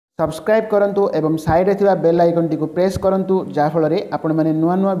Subscribe करंतु एवं side रे थिबा बेल आइकन टी को प्रेस करंतु जा फल रे आपण माने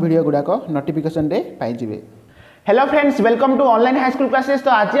नुआ नुआ वीडियो गुडाक नोटिफिकेशन रे पाई जिवे। Hello friends, welcome to online high school classes.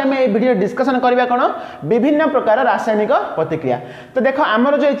 तो आज आम वीडियो डिस्कशन करबा कोन विभिन्न प्रकार रासायनिक प्रतिक्रिया। तो देखो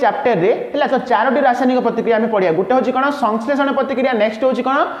आमर जो चैप्टर रे हैला तो चारोटी रासायनिक प्रतिक्रिया आम पढ़िया। गोटे होची कोन संश्लेषण प्रतिक्रिया, नेक्स्ट होची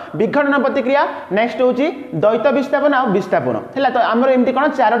कोन विघटन प्रतिक्रिया, नेक्स्ट होची द्वैत विस्थापन आ विस्थापन। हैला तो आमर एमती कोन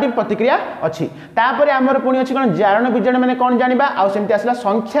चारोटी प्रतिक्रिया अछि। तापरे आमर पुणी अछि कोन जारण विजारण माने कोन जानिबा आ सेमती आसला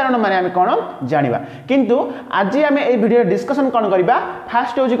संक्षारण माने आम कोन जानिबा। किंतु आज आम ए वीडियो डिस्कशन कोन करबा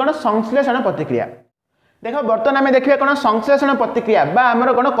फास्ट होची कोन संश्लेषण प्रतिक्रिया। देखो बर्तमान आम देखिए कौन संश्लेषण प्रतिक्रिया बा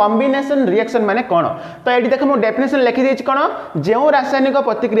आमर कौन कॉम्बिनेशन रिएक्शन माने कौन। तो ये देख मुझे डेफिनेशन लिखी देछि कौन जो रासायनिक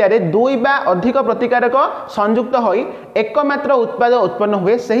प्रतिक्रिया रे दुई बा अधिक प्रतिकारक संयुक्त होई एकमात्र उत्पाद उत्पन्न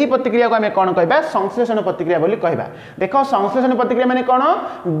हुए सही प्रतिक्रिया को आम कौन कहबा संश्लेषण प्रतिक्रिया बोली कहबा। देखो संश्लेषण प्रतिक्रिया माने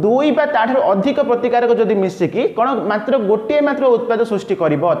कौन दुई बा ताठर अधिक प्रतिकारक जदि मिसिकी कौन मात्र गोटे मात्र उत्पाद सृष्टि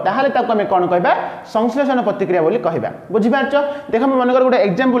करिवो ताहाले ताको आम कौन कहबा संश्लेषण प्रतिक्रिया बोली कहबा। बुझि पारछ। देखो मैं मनकर गोटे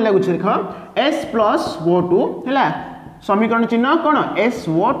एग्जांपल लागु छी। देखो S+O2 हैला समीकरण चिन्ह कौन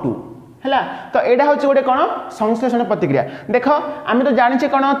SO2 हैला। तो एडा होची गोटे कौन संश्लेषण प्रतिक्रिया। देखो आम तो जानिछे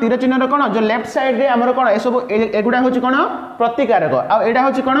कौन तीर चिन्ह कौन जो लेफ्ट साइड रे हमर कौन ए सब एगुडा होची कौन प्रतिकारक आ एडा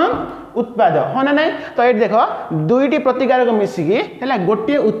होची कौन उत्पाद हो ना नहीं। तो ये देखो दुईटी प्रतिकारक मिसिकी हैला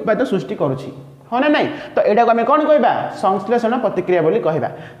गोटे उत्पाद सृष्टि करूची हो ना नहीं। तो एडा को आम कौन कहबा संश्लेषण प्रतिक्रिया बोली कहबा।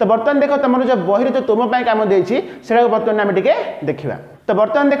 तो बर्तमान देखो तुम जो बहिर जो तुम पई काम देछि सेडा बर्तमान आम टिके देखिबा। तो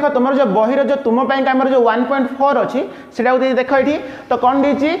बर्तमान देखो तुम जो बहिर जो तुम आम जो 1.4 अच्छी सेटा देख ये तो कौन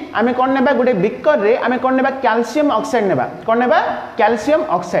देछि आम कौन नेबा गोटे बिकर रे आम कौन नेबा कैल्शियम ऑक्साइड नेबा कौन नेबा कैल्शियम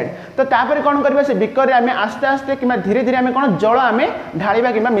ऑक्साइड। तो तापर कौन करबा से बिकर रे आम आस्ते आस्ते कि धीरे धीरे आम कौन जल आम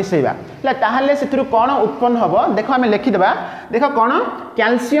ढालिबा कि मिसेइबा ताहले से कौन उत्पन्न हबो। देखो आम लिखिदेबा। देखो कौन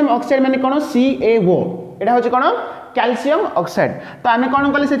कैल्शियम ऑक्साइड माने कौन CaO एटा होछि कौन कैल्शियम ऑक्साइड। तो आम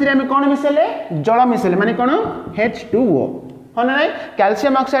कौन कले से कौन मिसेले जल मिसेले माने कौन H2O हाँ ना।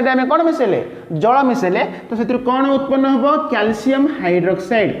 कैल्शियम ऑक्साइड में कौन मिसेले जल मिसेले तो से कौन उत्पन्न हम कैल्शियम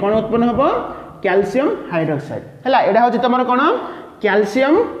हाइड्रोक्साइड कौन उत्पन्न हम कैल्शियम हाइड्रोक्साइड हैला। एडा होची तमर कौन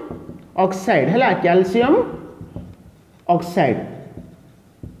कैल्शियम ऑक्साइड हैला कैल्शियम ऑक्साइड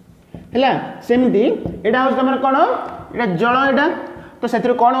हैला। सेमती एडा होची तमर कौन एडा जल एडा तो से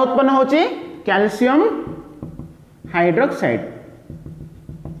कौन उत्पन्न होची कैल्शियम हाइड्रोक्साइड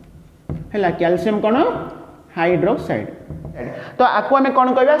हैला कैल्शियम कौन हाइड्रोक्साइड। तो आपको आम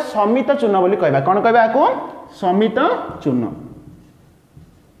कौन कहबा समित चूर्ण बोली कहबा। कौन कहबा आपको समित चूर्ण।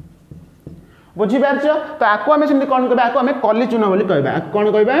 बुझी पारछ। तो आपको आम सेमती कौन कहबा आपको आम कली चूर्ण बोली कहबा।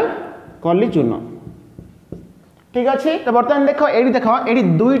 कौन कहबा कली चूर्ण। ठीक अच्छे। तो बर्तमान देख ये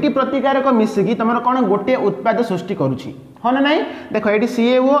दुईटी प्रतिकारक मिसिकी तुम कौन गोटे उत्पाद सृष्टि करुछि हाँ ना नहीं। देख ये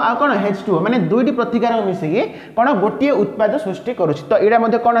CaO आ कौन H2O माने दुईटी प्रतिकारक मिसिकी कौन गोटे उत्पाद सृष्टि करुछि। तो यहाँ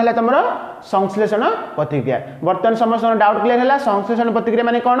कौन है तुम संश्लेषण प्रतिक्रिया। बर्तमान समस्त डाउट क्लियर है। संश्लेषण प्रतिक्रिया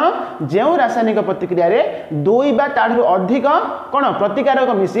माने कौन जो रासायनिक प्रतिक्रिया रे दुई बा ताठू अधिक कौन प्रतिकारक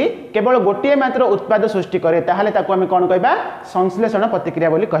मिसी केवल गोटे मात्र उत्पाद सृष्टि करे ताहले ताको आम कौन कहबा संश्लेषण प्रतिक्रिया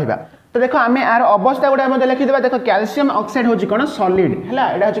बोली कहबा। तो देखो आम यार अवस्था गुड़ा लिखिदेबा। देखो कैल्शियम ऑक्साइड होची कौन सॉलिड हैला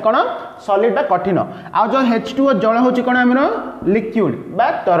एटा होची कौन सॉलिड बा कठिन आ जो H2O जल होची कौन हमरो लिक्विड बा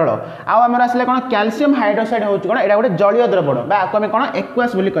तरल आ हमर आसले कौन कैल्शियम हाइड्रोक्साइड होची कौन एटा गोटे जलीय द्रवण बा आको हम कौन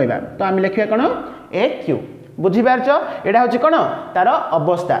एक्वास बोली कहबा। तो आम लिखिया कौन AQ। बुझी पारछ। एटा होची कौन तार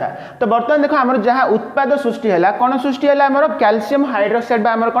अवस्था। तो बर्तमान देखो हमर जहाँ उत्पाद सृष्टि हैला कौन सृष्टि हैला हमर कैल्शियम हाइड्रोक्साइड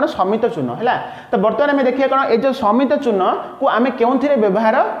बा हमर कौन समित चूर्ण हैला। तो बर्तमान आम देखिए कौन ए जो समित चूर्ण को आम केउथिरे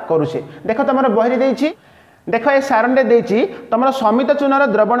व्यवहार करूछे। देखो तुमर बहिरी देछि देख ये सारंडे देछि तुम समित चूर्णर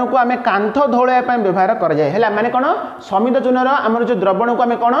द्रवण को आम कांथ धौलाइबा व्यवहार कर जाए है माने कौन समित चूर्णर आमर जो द्रवण को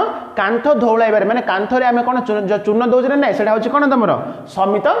आम कौन कांथ धौलाइबार माने कांथरे आम कौन चूर्ण दौजे ना सेटा होछि कौन तुम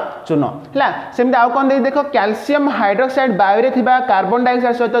समित चूर्ण है सेमती आउ कौन देख कैल्शियम हाइड्रोक्साइड वायु रे थिबा कार्बन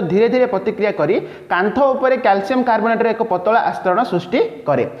डाइऑक्साइड सहित धीरे धीरे प्रतिक्रिया करी कांथ उपरे कैल्शियम कार्बोनेट एक पतला आस्तरण सृष्टि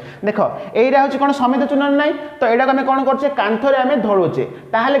करे। देख एइरा होछि कौन समित चूर्ण नहीं। तो एडा आम कौन करछे कांथरे आम धौलुचे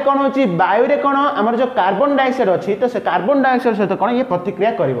ताहले कौन होछि वायु रे कौन आमर जो कार्बन डाइऑक्साइड अच्छी तो से कार्बन डाइऑक्साइड सहित कौन ये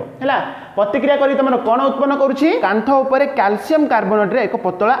प्रतिक्रिया करिवो हैला। प्रतिक्रिया करी तुम कौन उत्पन्न करुछि कांथ उपरे कैल्शियम कार्बोनेट रे एक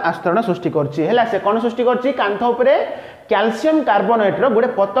पतला आस्तरण सृष्टि करछि हैला। से कौन सृष्टि करछि कांथ उपरे कैल्शियम कार्बोनेट रो गोटे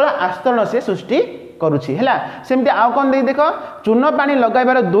पतला आस्तरण से सृष्टि करुछि हैला। सेमती आउ कौन देख चूर्ण पानी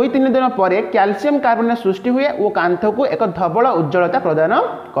लगाइबार 2-3 दिन पर कैल्शियम कार्बोनेट सृष्टि हुए वो कांथ को एक धवल उज्ज्वलता प्रदान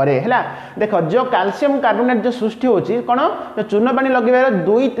करे हैला। देख जो कैल्शियम कार्बोनेट जो सृष्टि होछि कौन जो चूर्ण पानी लगाइबार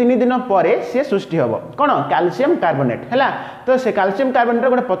 2-3 दिन पर से सृष्टि हबो कौन कैल्शियम कार्बोनेट हैला। तो से कैल्शियम कार्बोनेट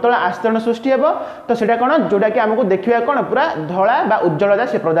गोटे पतला आस्तरण सृष्टि हेबो तो सेटा कौन जोटा कि आमको देखिबा कौन पूरा धला बा उज्ज्वलता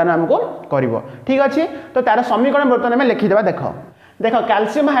से प्रदान आमको करिवो। ठीक अछि। तो तार समीकरण बर्तमान में लिखिदेबा। देख देख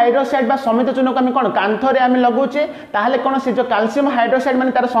कैल्शियम हाइड्रोक्साइड बा समित चूर्ण को आम कौन कांथरे आम लगौचे ताहले कौन से जो कैल्शियम हाइड्रोक्साइड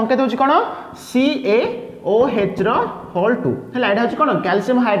माने तार संकेत होची कौन CaOH होल 2 है एटा होची कौन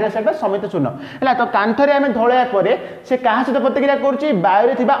कैल्शियम हाइड्रोक्साइड बा समित चूर्ण है तो कांथरे आम धोलया परे से कहा सहित प्रतिक्रिया करुच्ची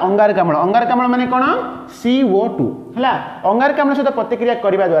वायु थिबा अंगारकाम्ल माने कौन CO2 है अंगारकाम्ल सहित प्रतिक्रिया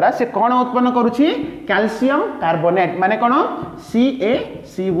करने द्वारा से कौन उत्पन्न करुच्ची कैल्शियम कार्बोनेट माने कौन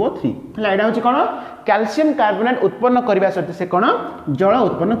CaCO3 है एटा होची कौन कैल्शियम कार्बोनेट उत्पन्न करने सहित से कौन जल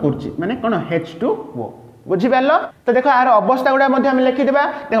उत्पन्न करुच्ची माने कौन H2O बुझिपार तो देख यार अवस्था गुड़ा लिखिदेबा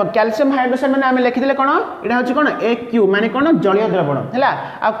देखो कैल्शियम हाइड्रोक्साइड माने आम लिखिदे कौन यहाँ हूँ कौन AQ माने कौन जलीय द्रवण है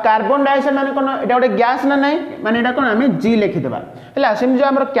आ कार्बन डाइऑक्साइड माने कौन यहाँ गोटे गैस ना ना माने यहाँ कौन आम G लिखिदेबा है सेम जो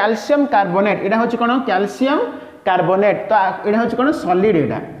आम कैल्शियम कार्बोनेट यहाँ हूँ कौन कैल्शियम कार्बोनेट तो यहाँ हूँ कौन सॉलिड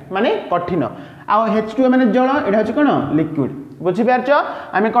यहाँ माने कठिन आ H2O माने जल यहाँ हूँ कौन लिक्विड बुझिपार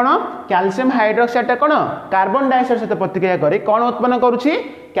आम कौन कैल्शियम हाइड्रोक्साइड कौन कार्बन डाइऑक्साइड सहित प्रतिक्रिया करी कौन उत्पन्न करुच्ची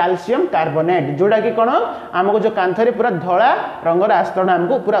कैल्शियम कार्बोनेट जोड़ा कि कौन आमको जो कांथरे पूरा धला रंगर आस्तरण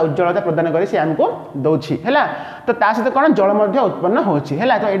आमको पूरा उज्जवलता प्रदान करी से आमको दौछि है तो ता सहित कौन जल उत्पन्न होछि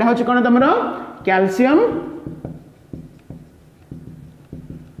है तो यहाँ हूँ कौन तुम कैल्शियम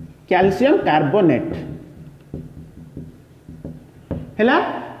कार्बोनेट है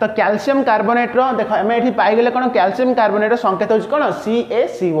तो कैल्शियम कार्बोनेट देख आम ये पाईगले कौन कैल्शियम कार्बोनेट संकेत होची कौन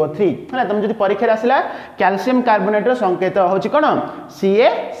CaCO3 है तुम जो परीक्षा आसला कैल्शियम कार्बोनेट संकेत होची कौन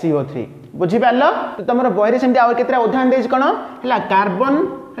CaCO3 बुझिपार तो तुम बही से केतरा उदाहरण देछि कौन है कार्बन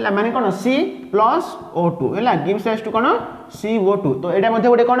है माने कौन C+O2 है गिव्स राइज टू कौन CO2 तो यहाँ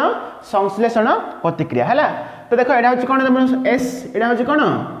गोटे कौन संश्लेषण प्रतिक्रिया है तो देख यहाँ हूँ कौन तुम S यहाँ हूँ कौन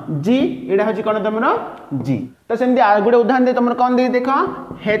G यहाँ हूँ कौन तुम G तो सेमती आ गोटे उदाहरण दे तुम कौन दे देख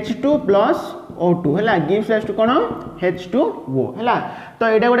H2+O2 है गिव्स राइज टू कौन H2O है तो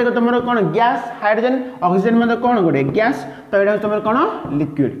यहाँ गोटे तुम कौन गैस हाइड्रोजन ऑक्सीजन मतलब कौन गोटे गैस तो यहाँ तुम कौन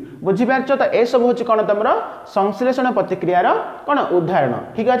लिक्विड बुझिपार तो यह सब हूँ कौन तुम संश्लेषण प्रतिक्रियार कौन उदाहरण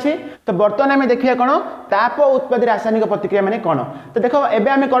ठीक अच्छे तो बर्तमान आम देखिए कौन ताप उत्पादी रासायनिक प्रतिक्रिया माने कौन तो देख एबे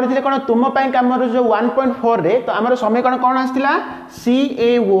आम करथिले कौन तुम पाई काम जो 1.4 रे तो आमर समीकरण कौन आसला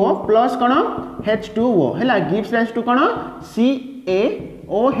CaO प्लस कौन H2O है गिव्स राइज टू कौन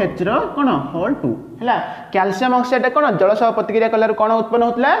CaOH कौन होल 2 है कैल्शियम ऑक्साइड कौन जल सह प्रतिक्रिया कलार कौन उत्पन्न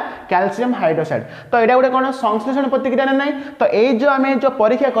होता कैल्शियम हाइड्रोक्साइड तो यहाँ गोटे कौन संश्लेषण प्रतिक्रिया ना नहीं तो ये जो आम जो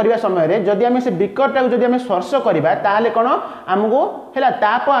परीक्षा करने समय जदि आम से बिकरटा जदि स्पर्श करवा ताहले कौन आमको है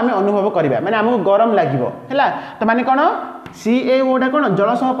ताप आम अनुभव करवा माने आमको गरम लगे है तो माने कौन CaO कौन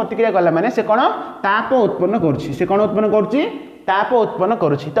जल सह प्रतिक्रिया कला माने से कौन ताप उत्पन्न करुच्ची से कौन उत्पन्न करुच्ची ताप उत्पन्न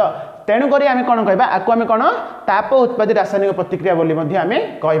करुच्ची तो तेणुक आम कौन कहवा आपको आम कौन ताप उत्पादी रासायनिक प्रतिक्रिया बोली आम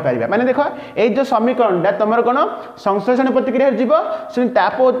कहीपर माने देख ये जो समीकरणटा तुम कौन संश्लेषण प्रतिक्रिया जीव से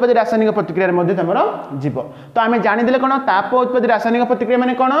ताप उत्पादी रासायनिक प्रतिक्रिया तुम जीव तो आम जानीदे कौन ताप उत्पादी रासायनिक प्रतिक्रिया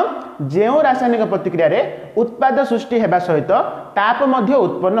माने कौन जो रासायनिक प्रतिक्रिया उत्पाद सृष्टि होगा सहित ताप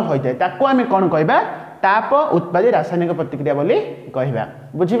उत्पन्न होता है ताको आम कौन कहवा ताप उत्पादी रासायनिक प्रतिक्रिया बोली कहवा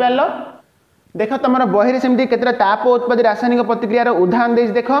बुझिपार देख तुम बही सेमती केतरा ताप उत्पादी रासायनिक प्रतिक्रियार उदाहरण दे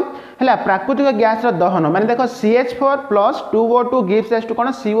देख है प्राकृतिक गैस दहन माने देख CH4+2O2 गिव्स राइज टू कौन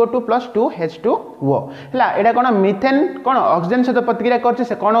CO2+2H2O है यहाँ कौन मिथेन कौन ऑक्सीजन सहित प्रतिक्रिया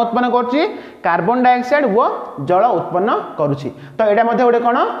कर कौन उत्पन्न कर कार्बन डाइऑक्साइड वो जल उत्पन्न करुच्ची तो यहाँ गोटे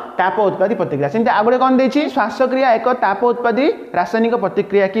कौन ताप उत्पादी प्रतिक्रिया सेमती आ गए कौन देछि श्वासक्रिया एक ताप उत्पादी रासायनिक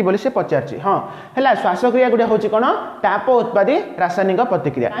प्रतिक्रिया कि बोली से पचार हाँ है श्वासक्रिया गोटे हूँ कौन ताप उत्पादी रासायनिक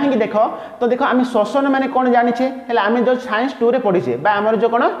प्रतिक्रिया कहीं देख तो देख आम श्वसन माने कौन जानिछे है आम जो साइंस 2 रे पढ़ीचे बा आमर जो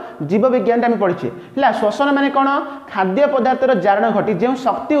कौन जीव विज्ञान आम पढ़ीचे है श्वसन माने कौन खाद्य पदार्थर जारण घटी जो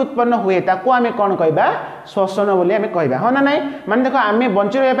शक्ति उत्पन्न हुए ताको आम कौन कहबा श्वसन बोली आम कहबा हाँ ना नहीं माने देख आम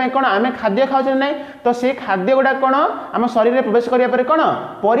बंची रहा कौन आम खाद्य खाऊे ना तो से खाद्य गुड़ा कौन आम शरीर में प्रवेश करिया परे कौन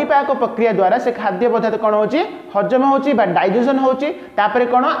परिपाक प्रक्रिया द्वारा से खाद्य पदार्थ कौन होची हजम होची बा डाइजेशन होची तापरे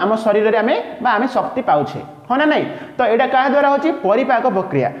कौन आम शरीर में आम शक्ति पाउछे हाँ ना नहीं तो यहाँ क्या द्वारा होची परिपाक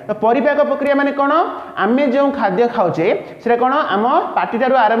प्रक्रिया तो परिपाक प्रक्रिया माने कौन आम जो खाद्य खाऊे से कौन आम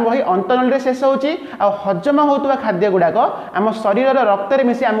पाटिटार आरंभ हो अंतनल शेष होची आ हजम होता खाद्य गुड़ाक आम शरीर रक्त में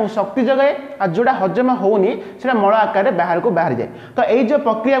मिसी आमको शक्ति जगाए आ जोड़ा हजम होनी से मल आकार बाहर को बाहर जाए तो यही जो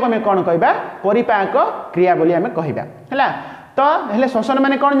प्रक्रिया को आम कौन कहबा परिपाक क्रिया बोली आम कहबा है तो हेले श्वसन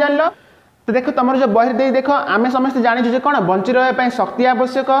माने कौन जान तो देख तुम जो बही दे देख आम समस्त जानी कौन बंची रहा शक्ति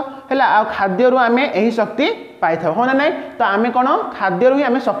आवश्यक है आ खाद्य आम यही शक्ति पाई था हाँ ना नहीं तो आम कौन खाद्य ही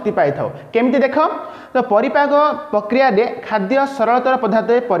आम शक्ति पाई था केमती देख तो परिपाक प्रक्रिया खाद्य सरलतर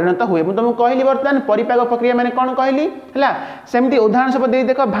पदार्थ परिणत हुए मुझे तुमको कहली बर्तमान परिपाक प्रक्रिया माने कौन कहली है सेमती उदाहरण सब दे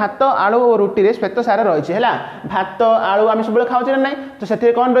देख भात आलू और रुटी रे श्वेत सार रही है भात आलू आम सब खाऊे ना तो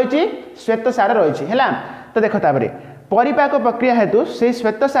से कौन रही श्वेत सार रही है तो देख तापर परिपाक प्रक्रिया हेतु से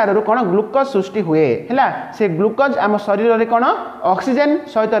श्वेतसार कौन ग्लूकोज सृष्टि हुए है से ग्लूकोज आम शरीर में कौन ऑक्सीजन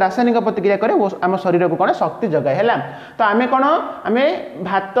सहित रासायनिक प्रतिक्रिया करे आम शरीर को कौन शक्ति जगाए है तो आम कौन आम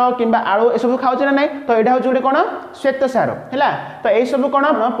भात कि आलू ए सब खाऊे ना तो यहाँ हूँ गोटे कौन श्वेतसार है तो यही सब कौन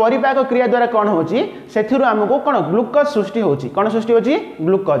परिपाक क्रिया द्वारा कौन होती आमको कौन ग्लूकोज सृष्टि होची कौन सृष्टि होची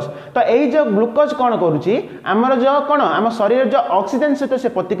ग्लूकोज तो यही जो ग्लूकोज कौन करुच्ची आमर जो कौन आम शरीर जो ऑक्सीजन सहित से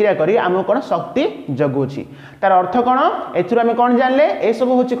प्रतिक्रिया करी आमको कौन शक्ति जगुची तार अर्थ कौन एम कौन जानले ये सब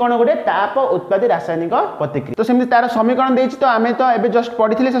हूँ कौन गोटे ताप उत्पादी रासायनिक प्रतिक्रिया तो सेमती तार समीकरण देछि तो आम तो एबे जस्ट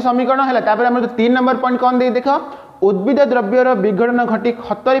पढ़ी से समीकरण है तापर आम 3 नंबर पॉइंट कौन दे देख उद्भिद द्रव्यर विघटन घटी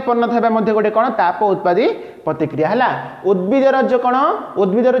खतरी परिणत होगा गोटे कौन ताप उत्पादी प्रतिक्रिया है उद्भिदर जो कौन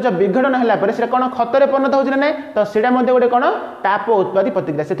उद्भिदर जो विघटन है कौन खतरे परिणत हो ना तो सीटा गोटे कौन ताप उत्पादी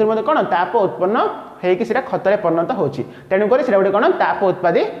प्रतिक्रिया से कौन ताप उत्पन्न होकर खतरे परिणत हो तेणुक गोटे कौन ताप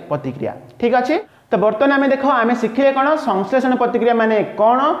उत्पादी प्रतिक्रिया ठीक अच्छे तो बर्तमान आम देख आम शिखिले कौन संश्लेषण प्रतिक्रिया माने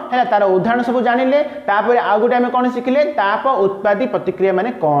कौन है तार उदाहरण सब जानिले तापर आउ गोटे आम कौन शिखिले ताप उत्पादी प्रतिक्रिया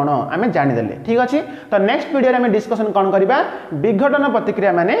माने कौन आम जानीदेले ठीक अच्छे तो नेक्स्ट वीडियो आम डिस्कसन कौन करवा विघटन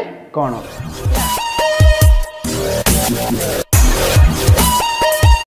प्रतिक्रिया माने कौन।